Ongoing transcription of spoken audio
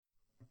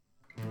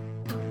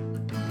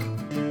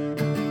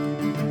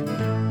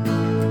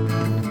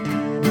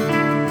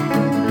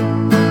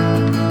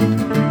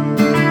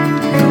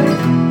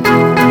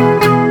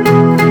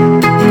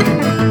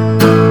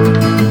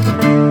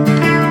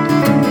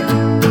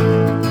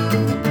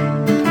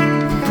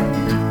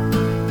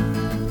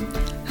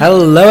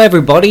Hello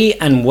everybody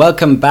and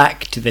welcome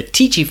back to the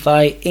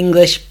Teachify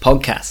English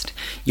podcast,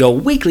 your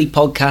weekly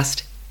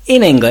podcast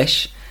in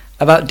English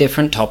about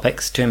different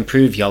topics to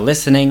improve your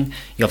listening,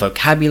 your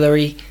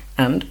vocabulary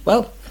and,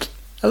 well,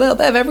 a little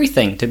bit of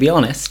everything, to be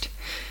honest.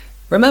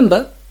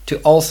 Remember to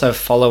also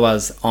follow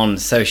us on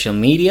social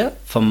media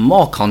for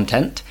more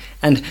content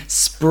and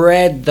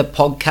spread the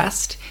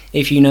podcast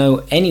if you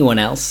know anyone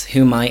else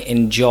who might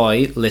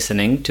enjoy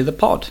listening to the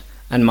pod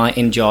and might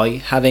enjoy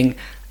having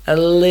a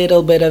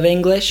little bit of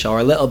English or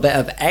a little bit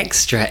of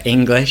extra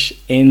English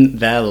in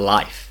their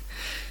life.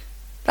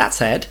 That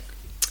said,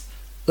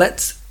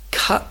 let's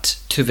cut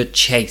to the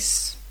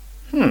chase.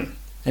 An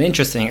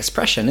interesting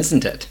expression,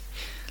 isn't it?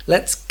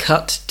 Let's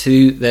cut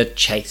to the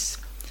chase.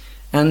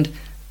 And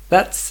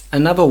that's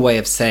another way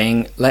of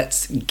saying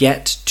let's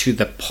get to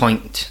the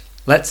point.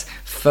 Let's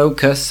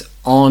focus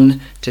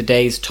on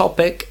today's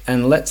topic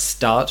and let's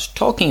start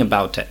talking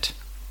about it.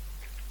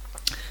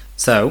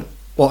 So,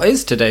 what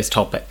is today's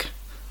topic?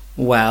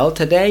 Well,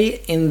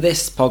 today in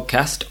this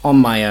podcast on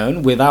my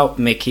own, without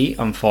Mickey,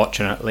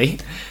 unfortunately,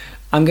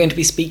 I'm going to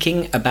be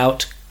speaking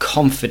about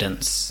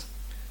confidence.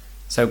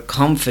 So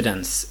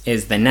confidence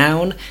is the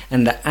noun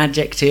and the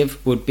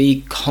adjective would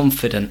be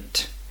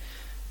confident.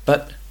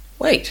 But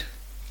wait,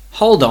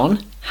 hold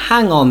on,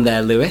 hang on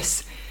there,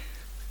 Lewis.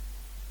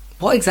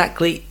 What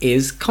exactly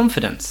is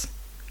confidence?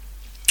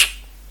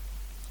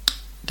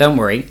 Don't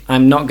worry,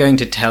 I'm not going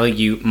to tell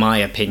you my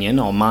opinion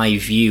or my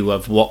view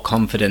of what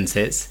confidence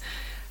is.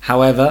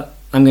 However,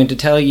 I'm going to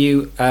tell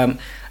you a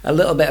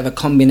little bit of a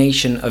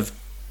combination of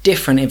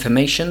different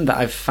information that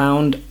I've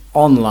found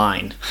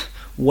online.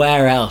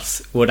 Where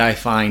else would I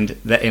find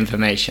the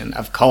information?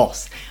 Of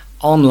course,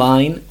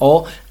 online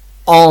or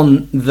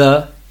on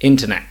the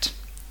internet.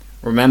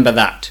 Remember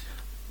that.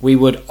 We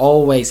would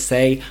always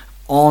say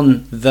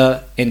on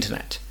the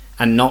internet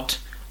and not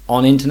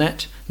on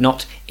internet,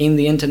 not in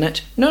the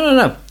internet.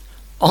 No.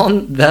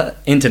 On the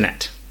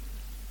internet.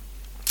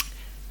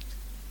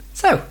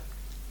 So,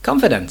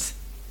 confidence.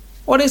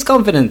 What is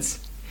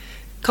confidence?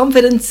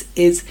 Confidence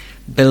is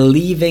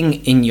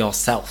believing in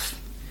yourself,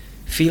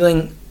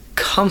 feeling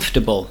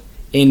comfortable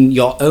in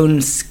your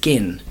own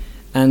skin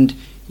and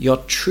your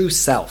true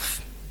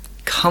self.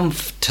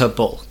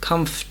 Comfortable.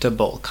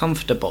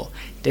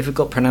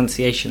 Difficult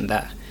pronunciation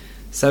there.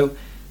 So,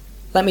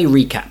 let me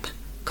recap.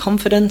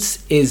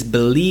 Confidence is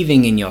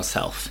believing in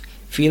yourself,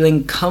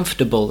 feeling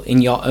comfortable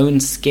in your own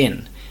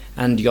skin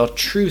and your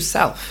true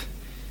self.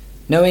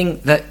 Knowing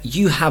that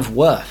you have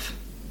worth.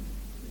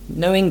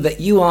 Knowing that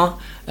you are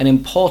an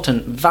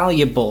important,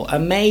 valuable,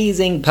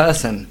 amazing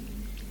person.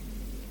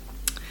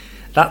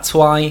 That's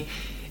why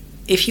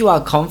if you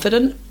are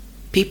confident,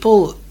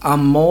 people are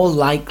more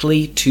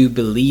likely to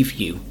believe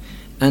you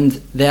and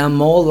they are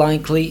more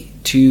likely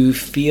to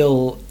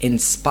feel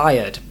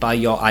inspired by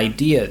your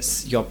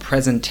ideas, your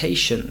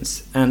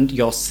presentations, and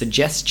your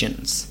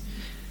suggestions.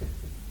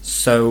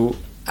 So,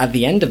 at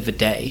the end of the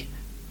day,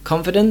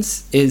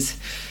 confidence is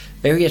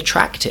very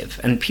attractive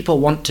and people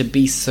want to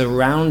be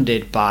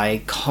surrounded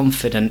by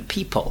confident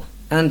people.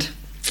 And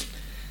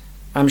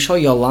I'm sure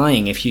you're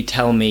lying if you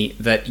tell me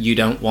that you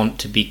don't want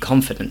to be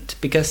confident,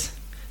 because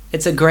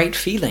it's a great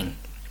feeling.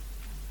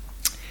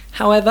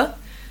 However,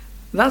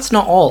 that's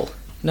not all.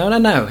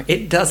 No,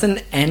 it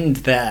doesn't end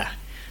there.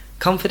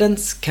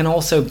 Confidence can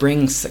also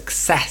bring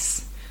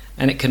success,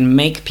 and it can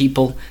make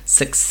people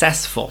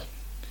successful.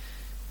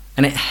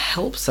 And it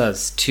helps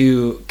us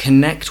to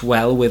connect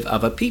well with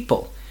other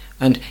people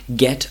and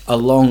get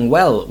along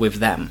well with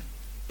them.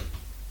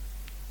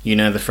 You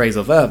know the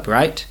phrasal verb,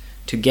 right?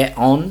 To get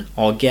on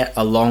or get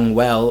along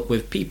well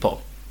with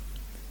people,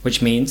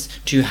 which means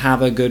to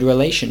have a good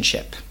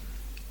relationship.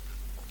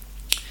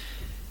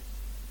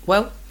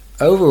 Well,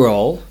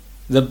 overall,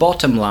 the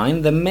bottom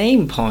line, the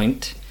main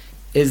point,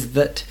 is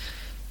that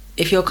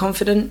if you're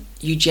confident,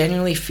 you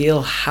genuinely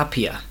feel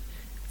happier.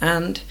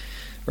 And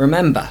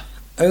remember,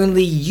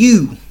 only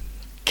you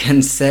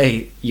can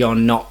say you're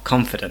not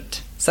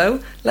confident.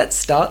 So let's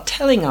start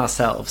telling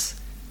ourselves,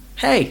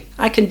 hey,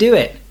 I can do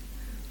it.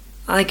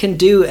 I can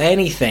do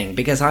anything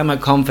because I'm a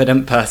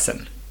confident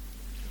person.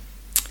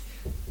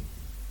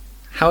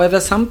 However,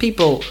 some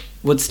people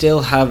would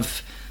still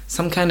have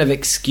some kind of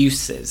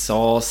excuses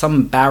or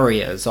some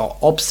barriers or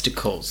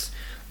obstacles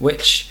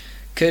which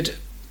could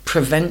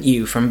prevent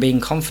you from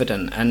being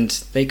confident and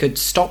they could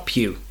stop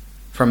you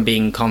from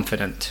being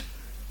confident.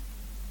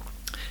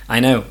 I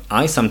know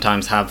I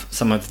sometimes have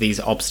some of these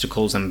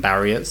obstacles and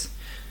barriers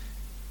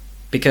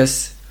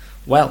because,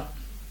 well,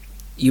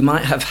 you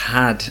might have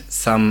had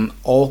some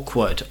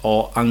awkward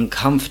or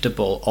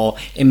uncomfortable or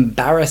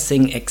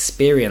embarrassing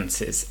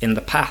experiences in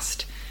the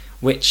past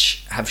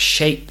which have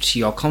shaped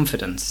your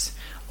confidence,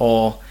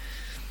 or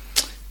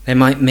they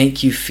might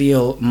make you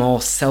feel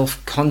more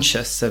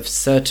self-conscious of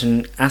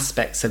certain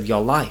aspects of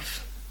your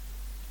life,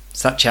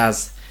 such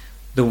as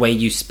the way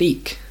you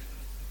speak,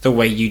 the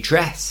way you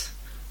dress,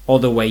 or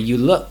the way you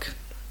look.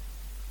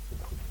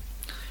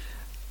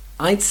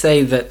 I'd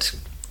say that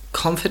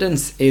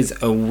confidence is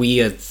a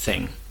weird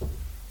thing.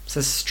 It's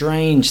a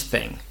strange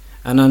thing.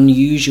 an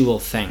unusual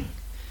thing,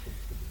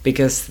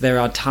 because there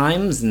are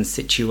times and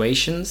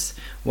situations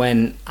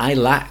when I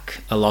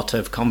lack a lot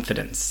of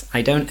confidence.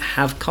 I don't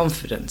have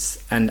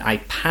confidence and I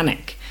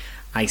panic.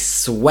 I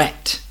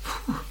sweat.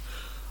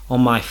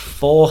 On my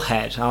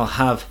forehead, I'll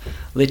have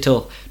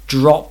little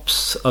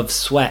drops of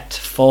sweat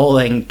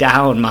falling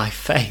down my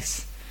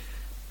face.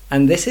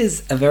 And this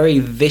is a very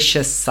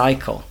vicious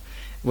cycle,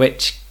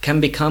 which can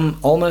become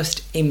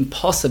almost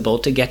impossible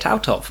to get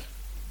out of.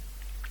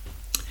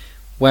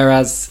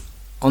 Whereas,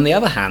 on the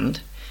other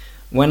hand,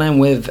 when I'm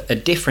with a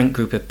different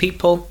group of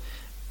people,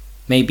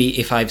 maybe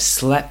if I've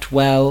slept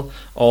well,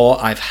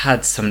 or I've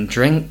had some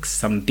drinks,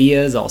 some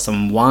beers, or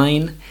some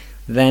wine,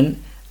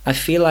 then I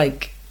feel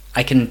like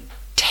I can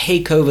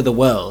take over the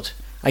world.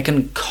 I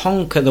can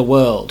conquer the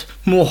world.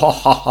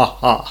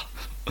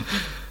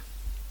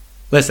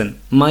 Listen,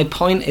 my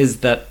point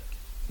is that,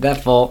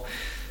 therefore,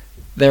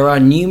 there are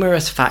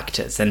numerous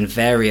factors and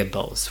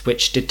variables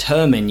which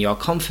determine your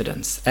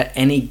confidence at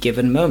any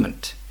given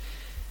moment.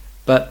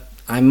 But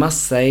I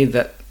must say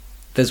that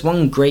there's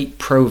one great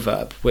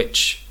proverb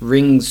which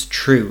rings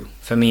true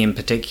for me in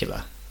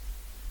particular.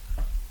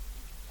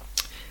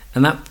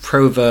 And that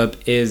proverb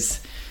is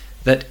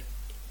that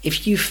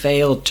if you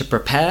fail to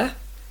prepare,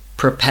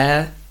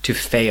 prepare to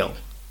fail.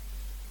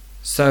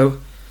 So,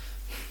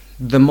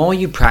 the more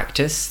you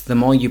practice, the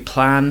more you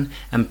plan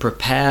and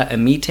prepare a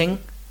meeting,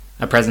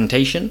 a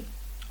presentation,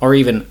 or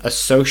even a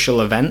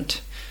social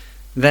event,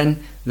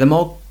 then the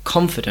more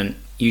confident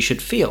you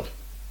should feel.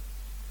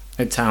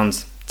 It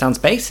sounds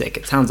basic,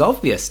 it sounds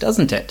obvious,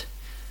 doesn't it?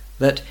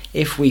 That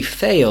if we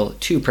fail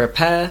to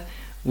prepare,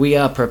 we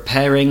are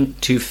preparing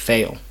to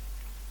fail.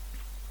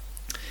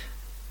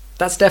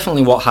 That's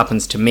definitely what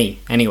happens to me,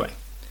 anyway.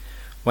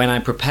 When I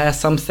prepare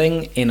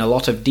something in a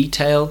lot of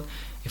detail,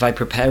 if I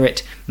prepare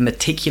it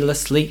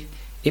meticulously,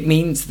 it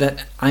means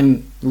that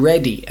I'm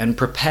ready and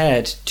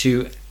prepared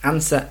to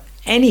answer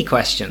any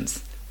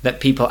questions that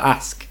people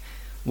ask,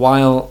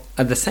 while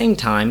at the same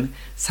time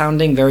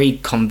sounding very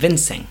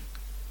convincing.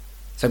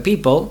 So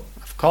people,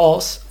 of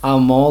course, are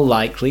more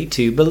likely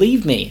to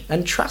believe me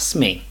and trust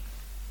me.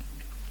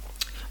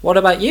 What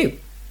about you?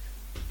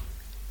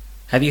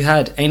 Have you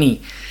had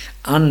any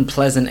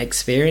unpleasant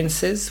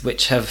experiences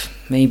which have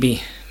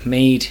maybe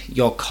made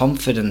your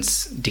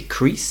confidence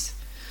decrease?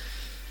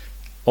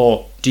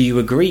 Or do you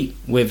agree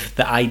with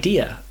the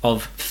idea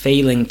of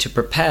failing to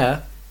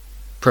prepare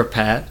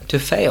to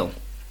fail?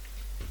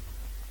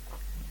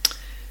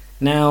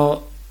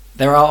 Now,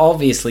 there are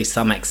obviously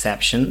some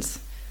exceptions.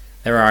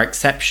 There are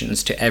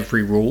exceptions to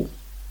every rule,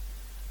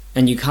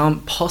 and you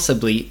can't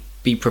possibly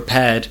be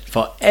prepared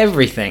for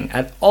everything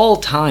at all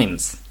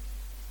times.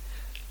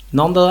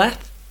 Nonetheless,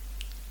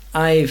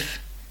 let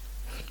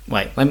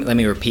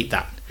me repeat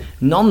that.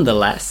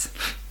 Nonetheless,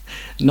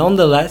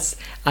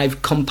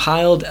 I've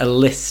compiled a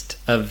list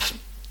of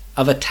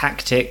other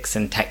tactics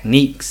and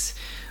techniques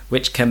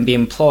which can be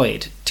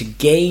employed to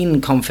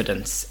gain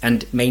confidence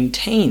and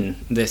maintain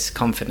this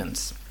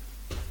confidence.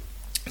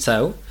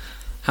 So,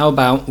 how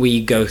about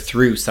we go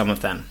through some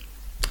of them?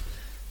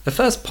 The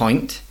first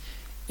point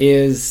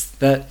is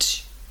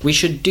that we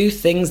should do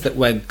things that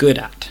we're good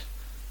at.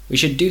 We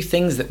should do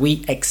things that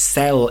we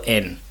excel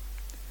in.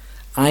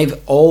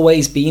 I've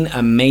always been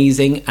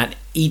amazing at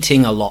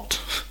eating a lot.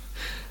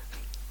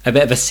 A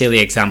bit of a silly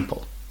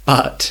example,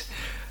 but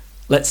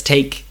let's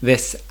take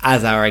this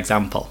as our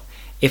example.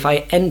 If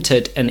I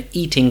entered an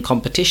eating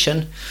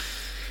competition,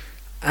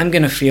 I'm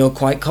going to feel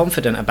quite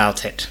confident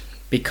about it,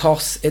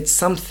 because it's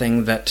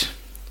something that,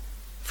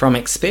 from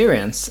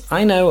experience,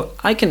 I know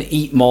I can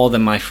eat more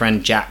than my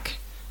friend Jack.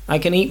 I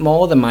can eat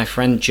more than my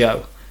friend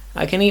Joe.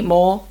 I can eat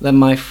more than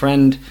my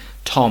friend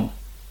Tom.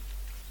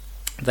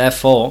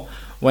 Therefore,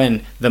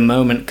 when the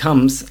moment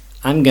comes,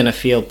 I'm going to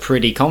feel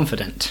pretty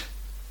confident.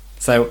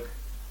 So,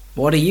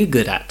 what are you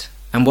good at?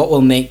 And what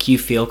will make you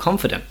feel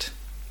confident?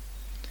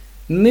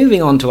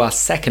 Moving on to our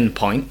second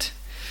point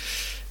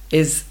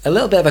is a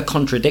little bit of a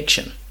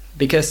contradiction,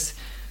 because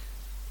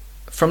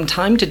from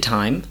time to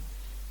time,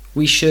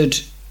 we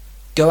should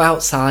go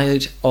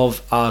outside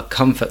of our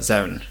comfort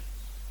zone,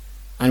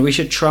 and we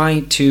should try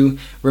to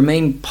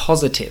remain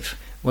positive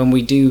when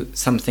we do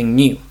something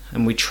new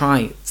and we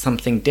try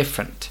something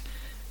different.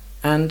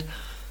 And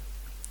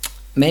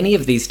many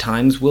of these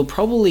times we'll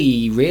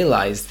probably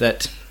realize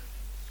that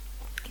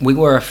we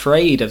were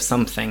afraid of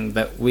something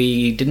that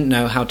we didn't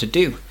know how to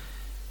do,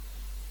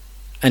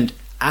 and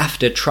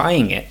after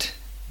trying it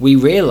we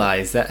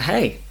realize that,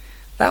 hey,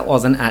 that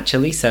wasn't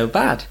actually so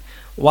bad.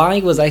 Why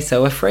was I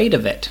so afraid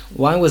of it?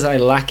 Why was I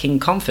lacking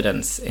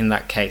confidence in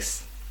that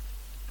case?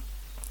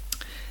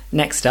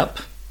 Next up,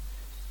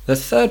 the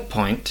third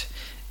point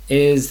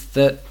is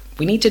that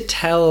we need to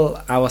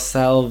tell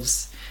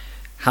ourselves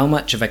how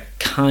much of a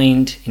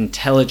kind,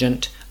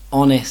 intelligent,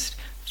 honest,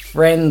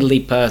 friendly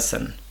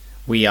person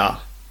we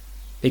are.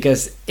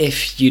 Because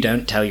if you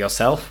don't tell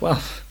yourself,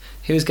 well,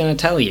 who's going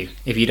to tell you?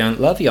 If you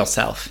don't love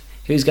yourself,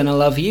 who's going to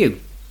love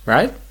you,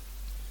 right?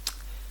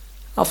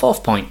 Our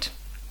fourth point.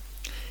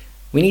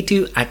 We need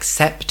to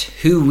accept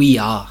who we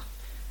are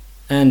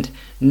and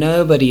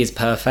Nobody is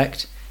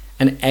perfect,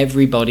 and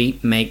everybody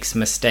makes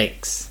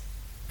mistakes.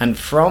 And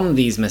from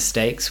these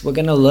mistakes, we're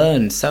going to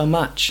learn so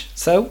much.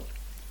 So,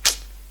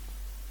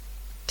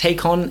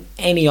 take on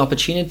any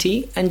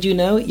opportunity, and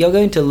you're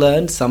going to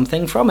learn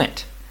something from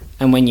it.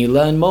 And when you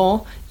learn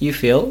more, you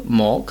feel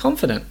more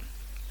confident.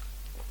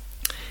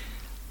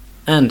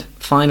 And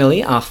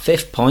finally, our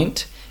 5th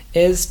point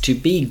is to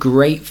be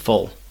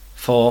grateful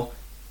for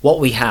what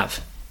we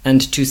have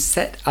and to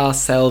set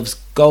ourselves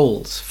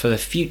goals for the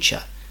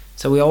future.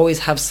 So we always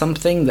have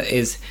something that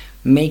is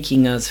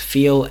making us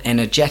feel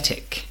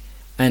energetic,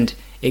 and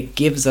it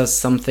gives us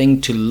something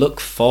to look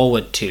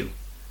forward to.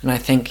 And I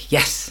think,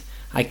 yes,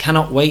 I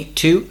cannot wait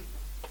to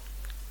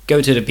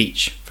go to the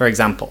beach, for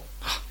example.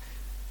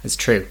 It's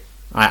true.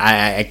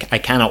 I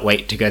cannot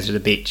wait to go to the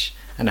beach,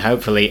 and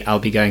hopefully I'll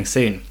be going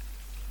soon.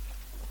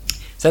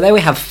 So there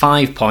we have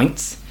 5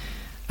 points,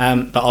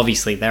 but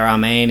obviously there are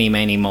many,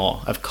 many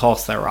more. Of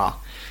course there are.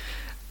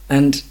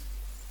 And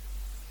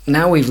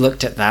now we've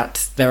looked at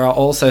that, there are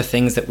also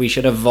things that we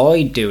should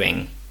avoid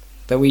doing,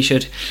 that we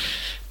should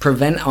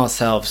prevent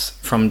ourselves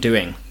from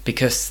doing,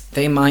 because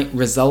they might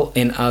result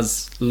in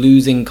us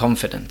losing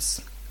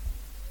confidence.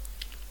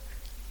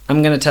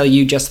 I'm going to tell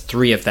you just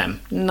 3 of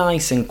them,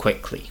 nice and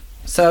quickly.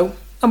 So,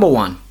 number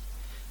 1,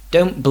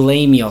 don't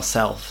blame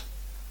yourself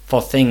for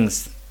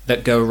things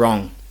that go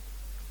wrong.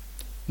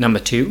 Number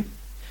 2,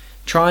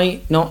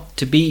 try not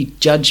to be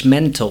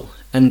judgmental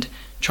and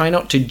try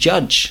not to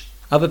judge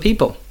other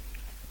people.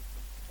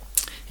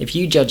 If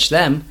you judge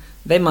them,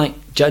 they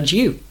might judge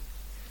you.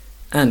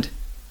 And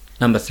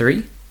number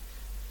 3,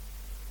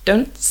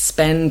 don't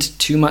spend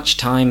too much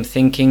time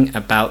thinking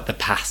about the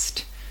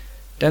past.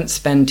 Don't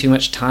spend too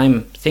much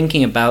time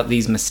thinking about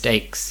these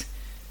mistakes,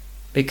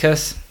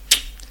 because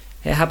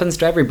it happens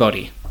to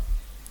everybody.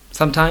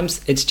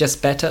 Sometimes it's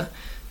just better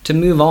to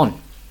move on.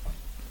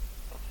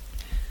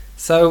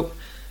 So,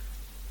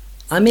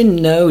 I'm in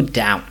no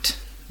doubt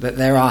that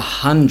there are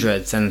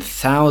hundreds and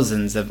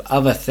thousands of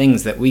other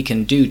things that we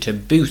can do to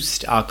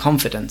boost our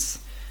confidence,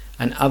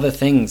 and other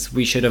things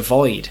we should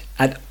avoid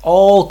at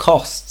all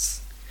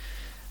costs,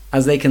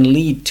 as they can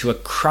lead to a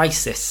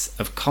crisis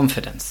of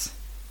confidence.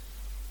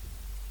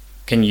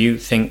 Can you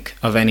think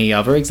of any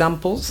other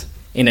examples,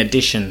 in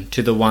addition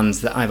to the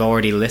ones that I've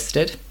already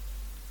listed?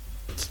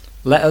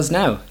 Let us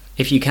know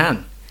if you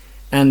can.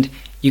 And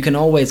you can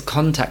always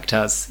contact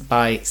us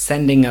by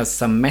sending us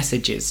some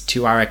messages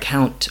to our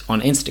account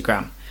on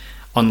Instagram,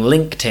 on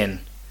LinkedIn,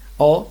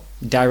 or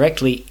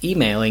directly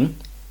emailing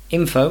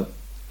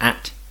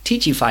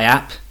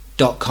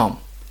info@teachifyapp.com.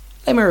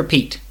 Let me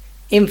repeat,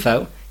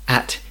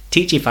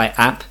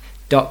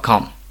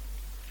 info@teachifyapp.com.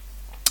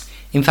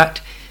 In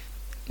fact,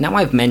 now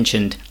I've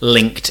mentioned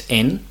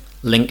LinkedIn,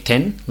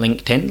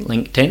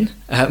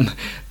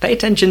 pay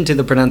attention to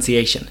the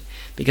pronunciation,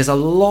 because a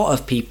lot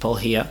of people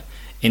here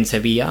in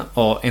Sevilla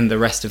or in the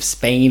rest of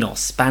Spain or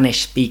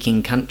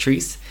Spanish-speaking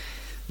countries,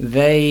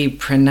 they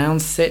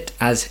pronounce it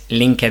as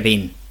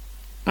LinkedIn.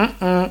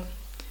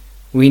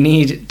 We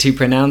need to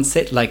pronounce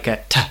it like a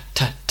t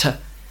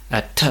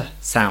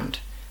sound,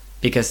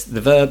 because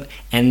the verb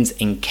ends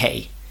in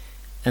K.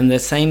 And the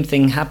same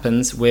thing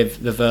happens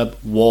with the verb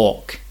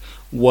walk,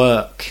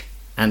 work,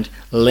 and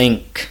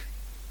link.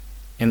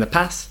 In the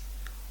past,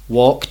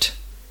 walked,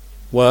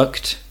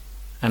 worked,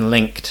 and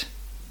linked.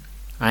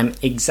 I'm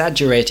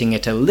exaggerating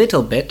it a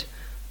little bit,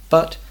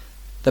 but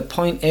the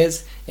point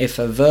is, if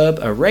a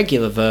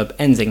regular verb,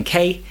 ends in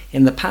K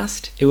in the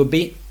past, it would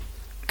be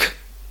k.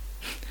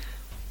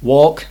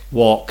 Walk,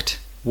 walked,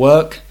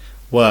 work,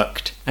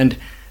 worked, and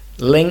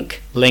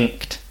link,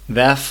 linked.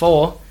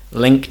 Therefore,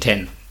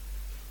 LinkedIn.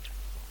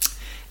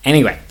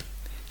 Anyway,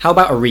 how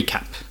about a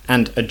recap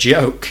and a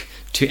joke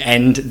to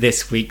end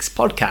this week's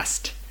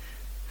podcast?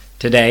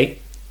 Today,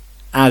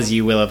 as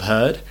you will have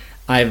heard,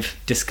 I've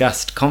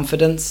discussed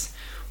confidence,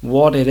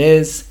 what it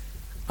is.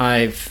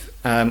 I've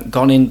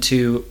gone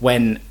into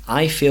when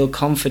I feel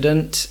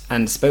confident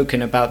and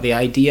spoken about the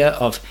idea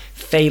of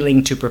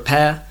failing to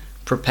prepare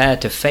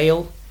to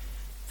fail,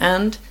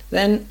 and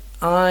then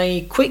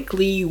I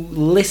quickly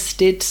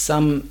listed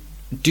some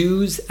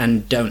do's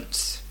and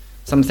don'ts,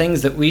 some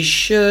things that we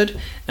should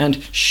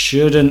and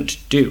shouldn't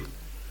do.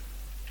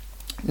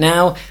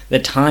 Now the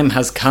time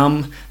has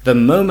come, the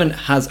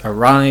moment has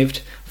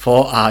arrived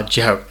for our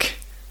joke.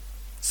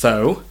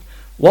 So,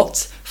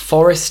 what's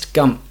Forrest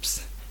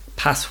Gump's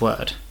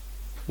password?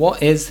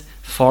 What is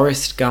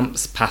Forrest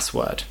Gump's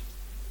password?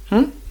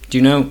 Do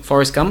you know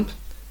Forrest Gump,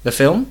 the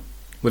film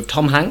with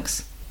Tom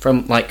Hanks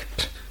from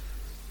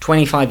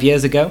 25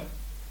 years ago?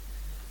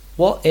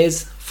 What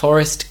is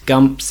Forrest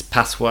Gump's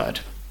password?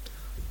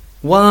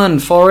 1,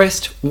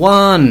 Forrest,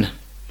 1.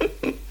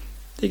 Do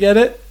you get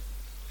it?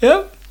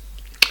 Yep.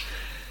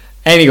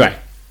 Anyway,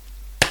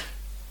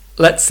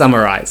 let's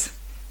summarize.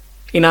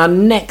 In our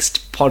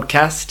next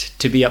podcast,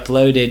 to be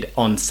uploaded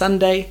on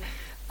Sunday,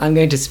 I'm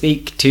going to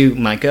speak to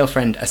my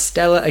girlfriend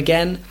Estella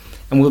again,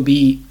 and we'll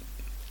be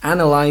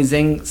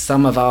analysing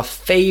some of our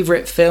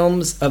favourite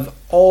films of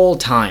all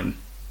time.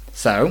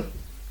 So,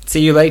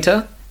 see you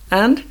later,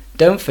 and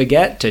don't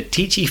forget to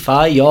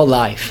teachify your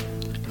life.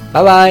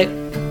 Bye bye!